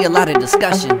 I see a lot of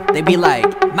discussion. They be like,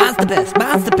 mine's the best,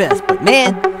 but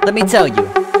man, let me tell you.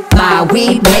 My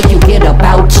weed make you get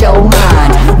about your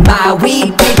mind. My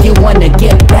weed make you wanna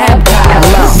get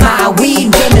baptized. My weed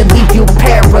gonna leave you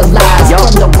paralyzed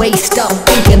from the waist up,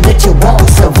 thinking that you won't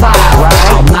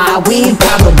survive. My weed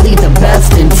probably the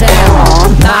best in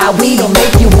town. My weed'll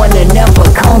make you wanna never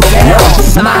calm down.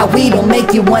 My weed'll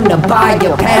make you wanna buy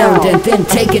a pound and then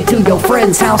take it to your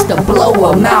friend's house to blow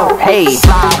them out. Hey,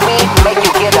 my weed make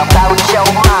you get about your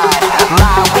mind.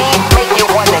 My weed make you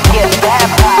wanna get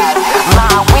baptized.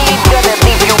 My weed gonna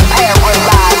leave you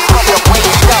paralyzed from the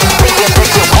waist up, thinking that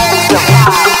you won't survive.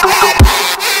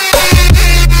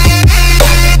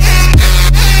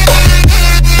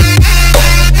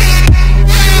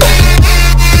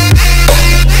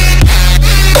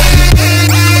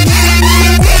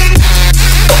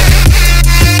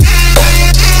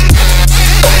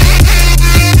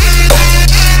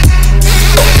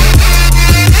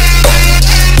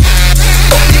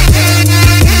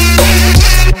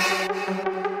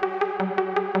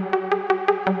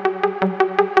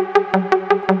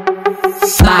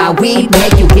 My weed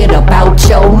make you get about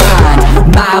your mind.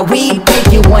 My weed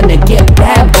make you wanna get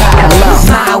baptized.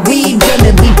 My weed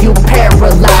gonna leave you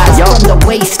paralyzed from the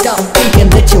waist up, thinking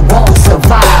that you won't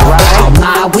survive.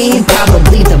 My weed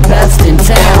probably the best in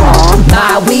town.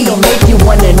 My weed'll make you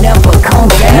wanna never calm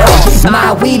down.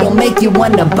 My weed'll make you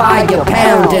wanna buy a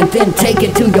pound and then take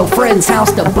it to your friend's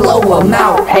house to blow them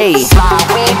out. Hey, my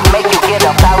weed make you get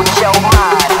about your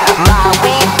mind. My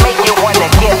weed make you wanna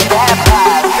get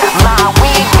baptized. My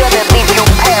weed gonna leave you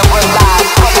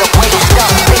paralyzed from the waist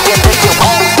up, thinking that you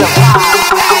won't survive.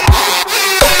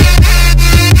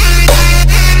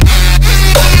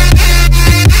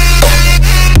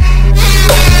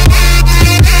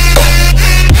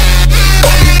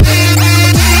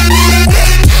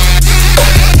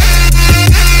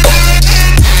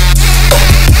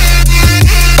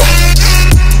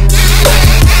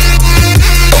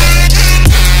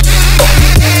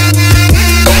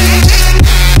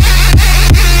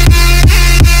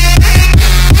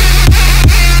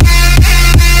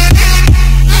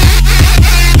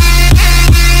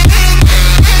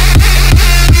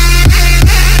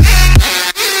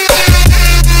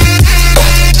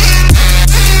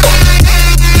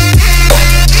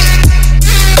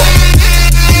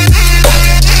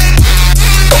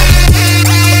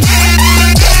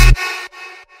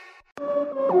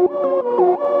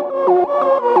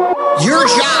 Your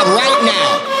job right now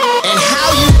and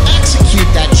how you execute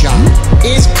that job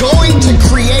is going to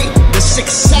create the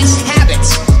success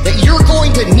habits that you're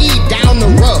going to need down the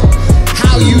road.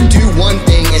 How you do one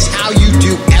thing is how you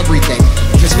do everything.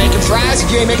 If it's making fries,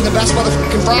 if you ain't making the best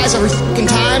motherfucking fries every fucking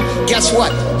time, guess what?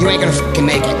 You ain't gonna fucking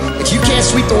make it. If you can't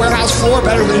sweep the warehouse floor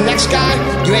better than the next guy,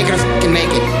 you ain't gonna fucking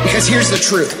make it. Because here's the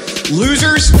truth.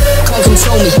 Losers can't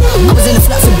control me. I was in the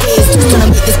flat for days, just trying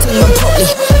to make this thing run properly.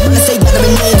 When I say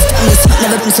gathering names, damn this heat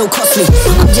never been so costly.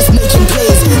 I'm just making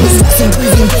plays, this stats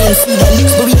improving games. See that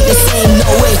looks, but we ain't the same, no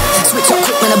way. Switch up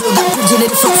quick when I build that bridge in a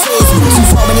different phase. Too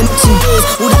far when you mention days,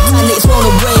 all that time that it's thrown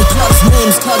away. Plugs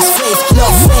names, plugs face,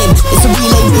 love fame. It's a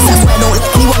relay race, that's why I don't let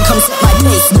anyone come set my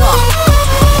pace, nah.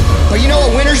 But you know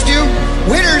what winners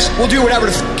will do whatever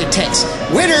the f it takes.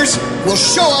 Winners will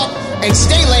show up and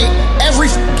stay late every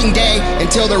f***ing day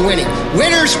until they're winning.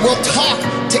 Winners will talk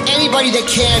to anybody they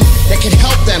can that can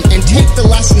help them and take the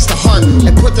lessons to heart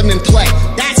and put them in play.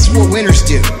 That's what winners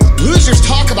do. Losers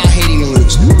talk about hating to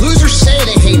lose. Losers say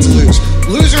they hate to lose.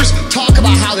 Losers talk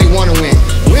about how they want to win.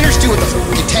 Winners do what the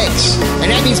f it takes,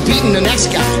 and that means beating the next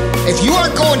guy. If you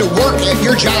aren't going to work at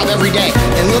your job every day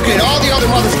and looking at all the other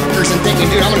motherfuckers and thinking,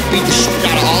 dude, I'm gonna beat the shit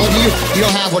out of all of you, you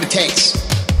don't have what it takes.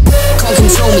 Can't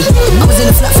control me. I was in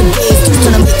a flat for days, just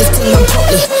trying to make this thing run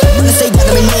properly. When I say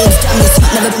gathering names, damn, this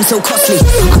heat never been so costly.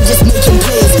 I'm just making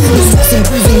plays, new stats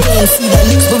improving games. See their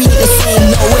looks, but we ain't the same,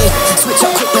 no way. Switch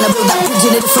up quick when I build that bridge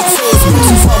in a different phase. Not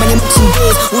too far when you mention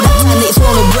days, all that time that it's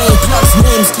rolled away. Plugs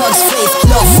names, plugs face,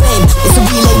 lot of fame. It's a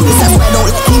relay race, that's why I don't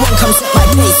let anyone come set my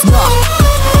pace, nah.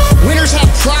 Winners have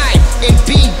pride in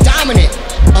being dominant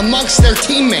amongst their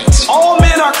teammates. All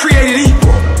men are created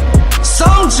equal.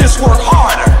 Some just work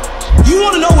harder. You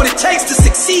want to know what it takes to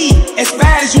succeed as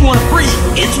bad as you want to breathe.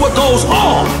 It's what goes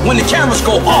on when the cameras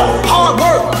go off. Hard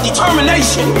work,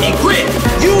 determination, and grit.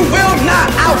 You will not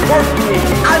outwork me.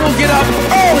 I will get up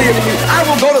earlier than you. I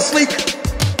will go to sleep.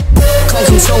 Can't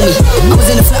control me. I was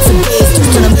in a flat for days, just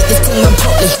trying to make this thing run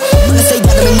properly. When I say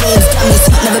gathering names, damn, this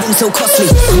heat never been so costly.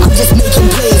 I'm just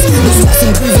making plays, new stats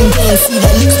improving games. See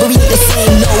their looks, but we ain't the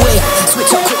same, no way.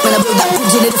 Switch up quick when I build that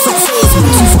bridge in a different phase.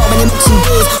 Not too far when you mention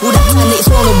days, all that time that it's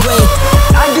rolled away.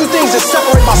 I do things that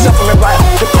separate myself from everybody.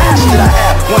 The passion that I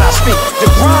have when I speak, the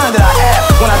grind that I have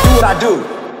when I do what I do.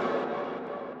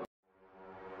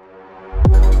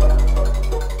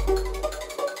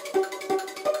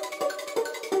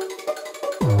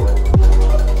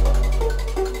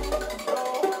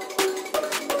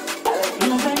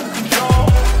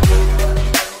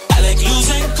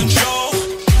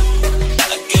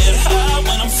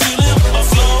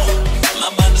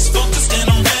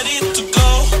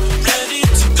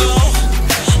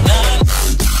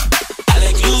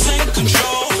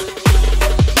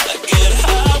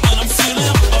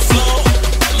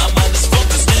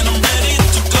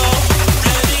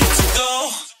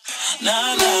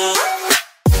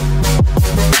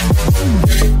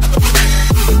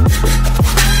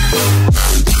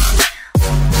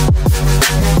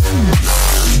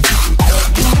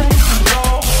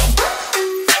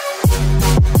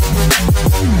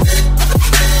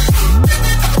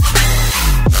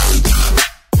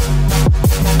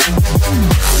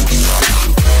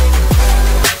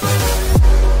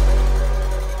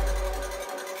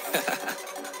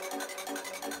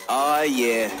 Oh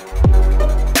yeah.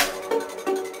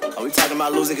 Are we talking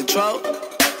about losing control?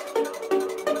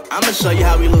 I'ma show you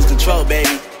how we lose control, baby.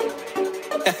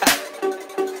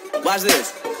 Watch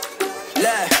this.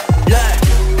 Look,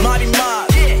 Marty Mark.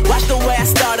 Watch the way I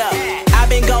start up. I've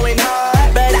been going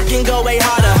hard, but I can go way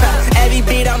harder. Every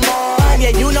beat I'm on,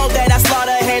 yeah, you know that I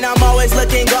slaughter. And I'm always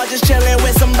looking gorgeous, chilling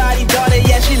with somebody's daughter.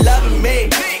 Yeah, she loving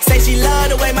me. Say she love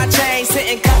the way my chain sit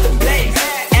and contemplate.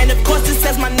 And of course it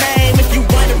says my name if you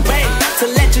wanna rate. To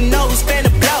let you know who's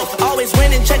finna blow. Always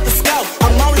win and check the scope.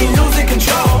 I'm only losing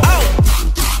control. Oh.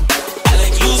 I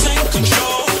like losing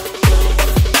control.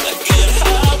 I get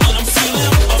high when I'm feeling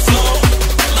a flow.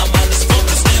 My mind is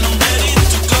focused and I'm ready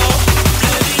to go.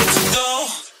 Ready to go.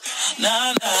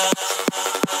 Nah, nah.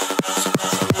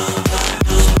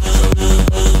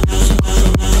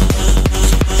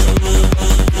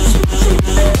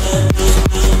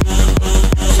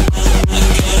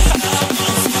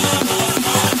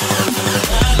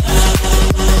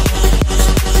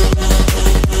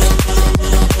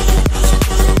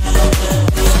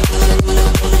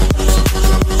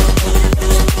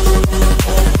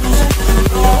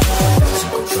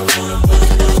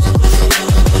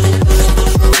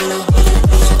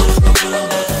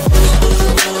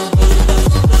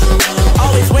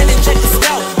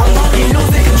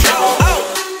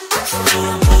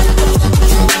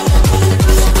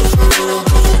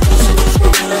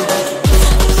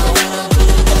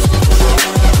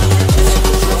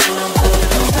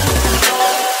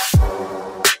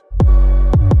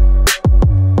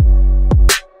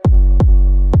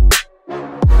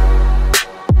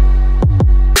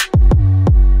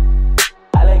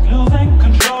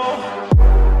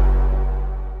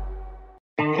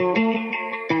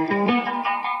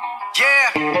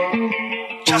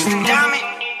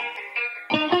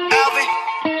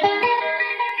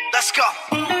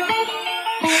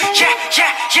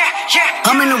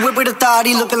 I'm in the whip with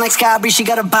authority, looking like Sky Bree, she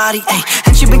got a body, ayy.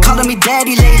 And she been calling me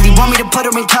daddy lately. Want me to put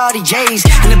her in Cartiers,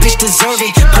 and the bitch deserve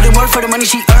it. Put in work for the money,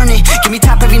 she earn it. Give me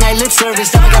top every night, lip service.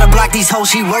 Now I gotta block these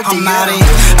hoes, she worth it. I'm out in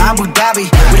Abu Dhabi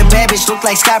with a bad bitch, look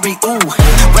like Skybree, ooh,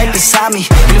 right beside me.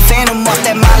 In the phantom off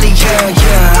that Molly,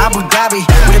 yeah. Abu Dhabi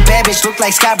with a bad bitch, look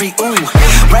like Skybree, ooh,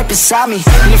 right beside me.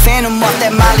 In the phantom off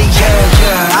that Molly,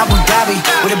 yeah. Abu Dhabi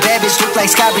with a bad bitch, look like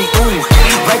Skybree, ooh,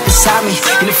 right beside me.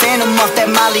 In the phantom off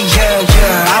that Molly,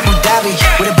 yeah. Abu Dhabi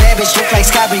with a bad bitch, look like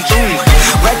Skybree, ooh,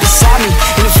 right beside me.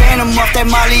 In the phantom off that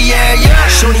Molly, yeah.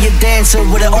 Shorty a dancer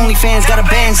with her OnlyFans, got her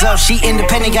bands up. She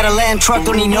independent, got a land truck,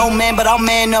 don't need no man, but I'll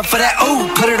man up for that. Ooh,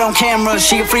 put it on camera,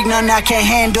 she a freak, nothing I can't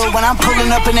handle. When I'm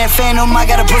pulling up in that phantom, I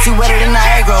got a pussy wetter than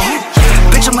Niagara.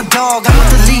 Bitch, I'm a dog, I'm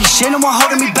with the leash. Ain't no one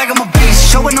holding me back, I'm a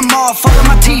beast. Showing them all, falling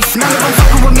my teeth. None of them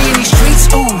fucking with me in these streets.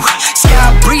 Ooh,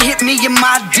 Skybree hit me in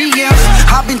my DMs.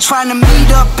 I've been trying to meet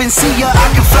up and see ya. I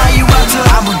can fly you out to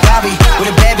Abu Dhabi with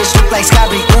a bad bitch, look like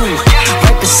Skybree. Ooh,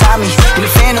 right beside me. In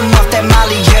the phantom off that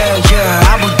Molly,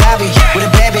 yeah. Abu Dhabi with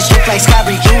a bad bitch, look like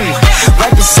Skybree. Ooh,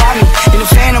 right beside me. In the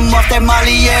phantom off that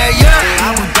Molly,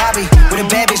 yeah. Abu Dhabi with a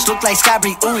bad bitch, look like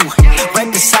Skybree. Ooh, right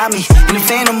beside me. In the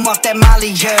phantom off that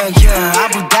Molly, yeah.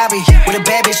 Abu Dhabi with a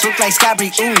bad bitch, look like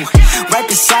Skybree. Ooh, right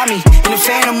beside me. In the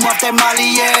phantom off that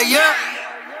Molly, yeah.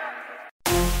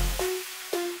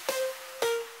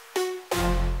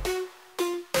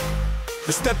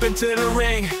 Let's step into the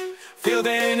ring, feel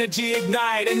the energy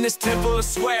ignite in this temple of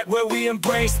sweat where we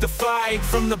embrace the fight.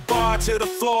 From the bar to the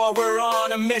floor, we're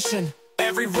on a mission.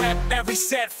 Every rep, every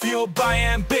set, fueled by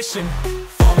ambition.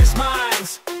 Focus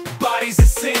minds, bodies at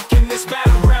sync in this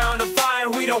battleground of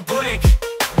iron, we don't blink.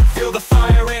 Feel the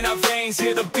fire in our veins,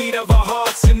 hear the beat of our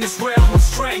hearts. In this realm of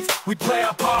strength, we play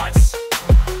our parts.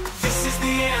 This is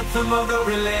the anthem of the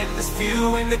relentless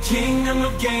few. In the kingdom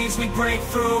of gains, we break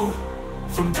through.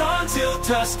 From dawn till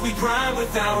dusk, we grind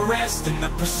without rest. In the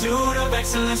pursuit of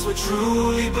excellence, we're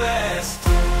truly blessed.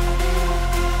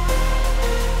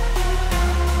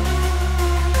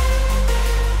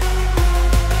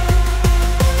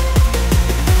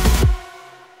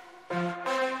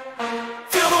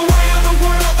 Feel the weight of the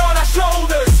world on our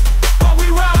shoulders, while we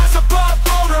rise above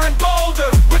bolder and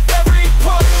bolder. With every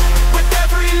push, with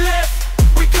every lift,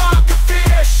 we conquer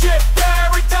fear, shift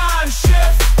paradigm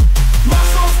shift.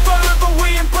 Muscles burn, but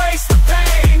we embrace the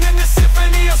pain. In the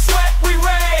symphony of sweat, we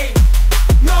reign.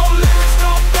 No limits,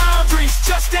 no boundaries,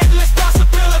 just endless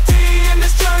possibility. In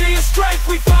this journey of strength,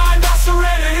 we find our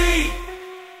serenity.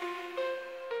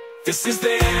 This is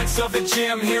the answer of the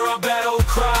gym, hear our battle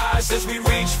cries. As we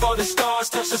reach for the stars,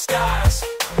 touch the skies.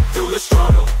 Through the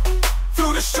struggle,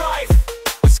 through the strife,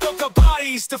 we sculpt our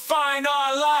bodies to find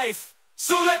our life.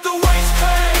 So let the waves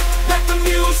play, let the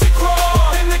music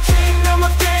roar. In the kingdom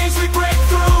of gains, we break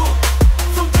through.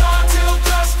 From dawn till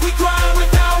dusk, we grind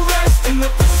without rest. In the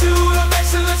pursuit of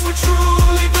excellence, we're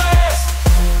truly blessed.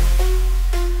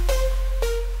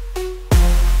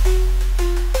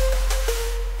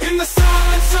 In the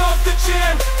silence of the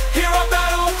gym, hear our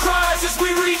battle cries. As we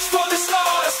reach for the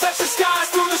stars, touch the skies.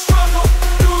 Through the struggle,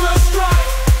 through the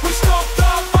strife, we sculpt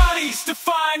our bodies to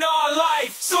find our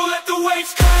life. So let the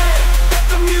waves play, let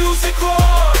the music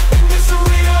roar. In this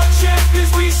arena of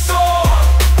champions we soar.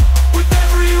 With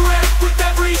every rep, with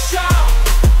every shout,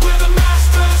 we're the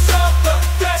masters of the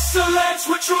excellence,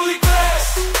 we're truly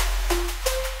blessed.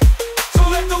 So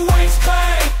let the waves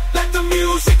play, let the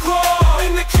music roar.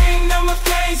 In the kingdom of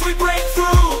gains we break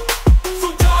through.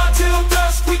 From dawn till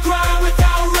dusk we grind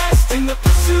without rest. In the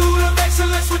pursuit of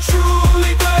excellence we're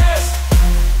truly blessed.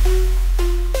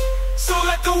 So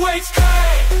let the waves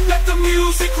play, let the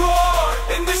music roar.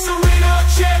 In this arena of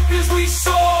champions we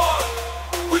soar.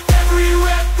 With every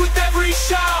rep, with every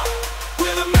shout,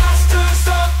 we're the masters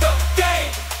of the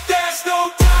game, there's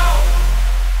no doubt.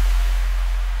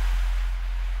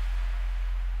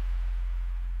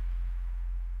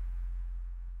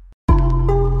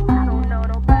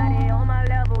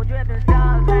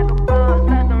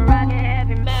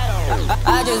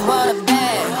 I just want a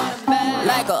bag,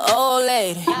 like an old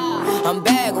lady. I'm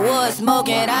backwoods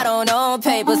smoking, I don't own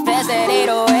papers, pass that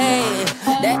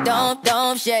 808. That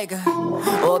don't shake her.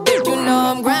 Oh, bitch, you know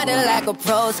I'm grinding like a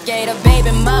pro skater.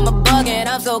 Baby mama bugging,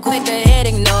 I'm so quick to hit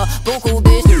ignore. Buku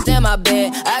bitches in my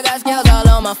bed, I got scales all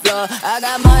on my floor. I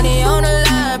got money on the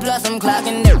line, plus I'm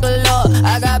clocking it below.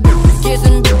 I got bitches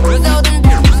kissing bitches, all them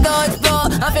bitches go explore.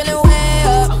 I'm feeling way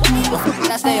up,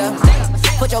 I stay up.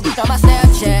 Put your bitch on my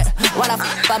Snapchat while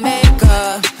I make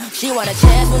her. She want a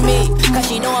chance with me, cause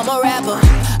she know I'm a rapper.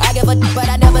 I give a d***, but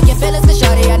I never get feelings for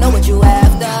shorty, I know what you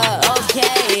after.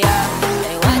 Okay, they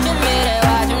watching me, they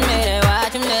watching me, they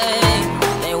watching me.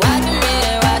 They watching me,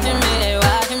 they watching me, they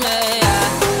watching me.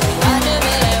 They watching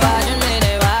me, they watching me,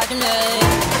 they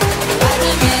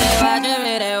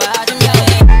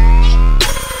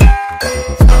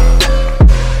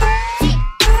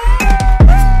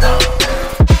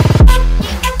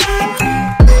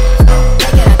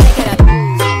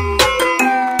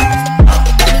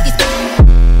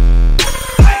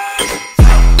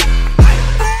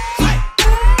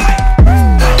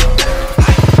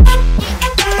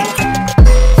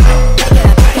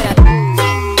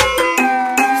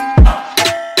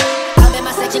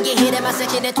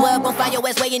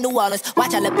way in New Orleans.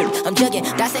 Watch I look, I'm jugging.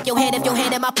 Dissect your hand if your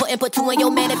hand in my pudding. Put two in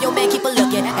your man if your man keep a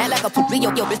looking. Act like a poop,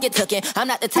 your bitch get tookin'. I'm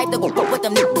not the type to go with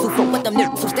them niggas who fuck with them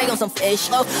niggas who stay on some fish.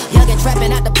 Oh, young and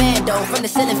trapping out the bando. From the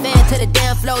ceiling fan to the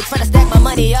damn floor. Tryna stack my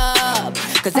money up,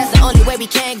 cause that's the only way we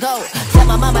can go. Tell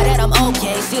my mama that I'm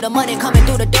okay. See the money coming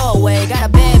through the doorway. Got a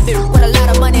bad bitch with a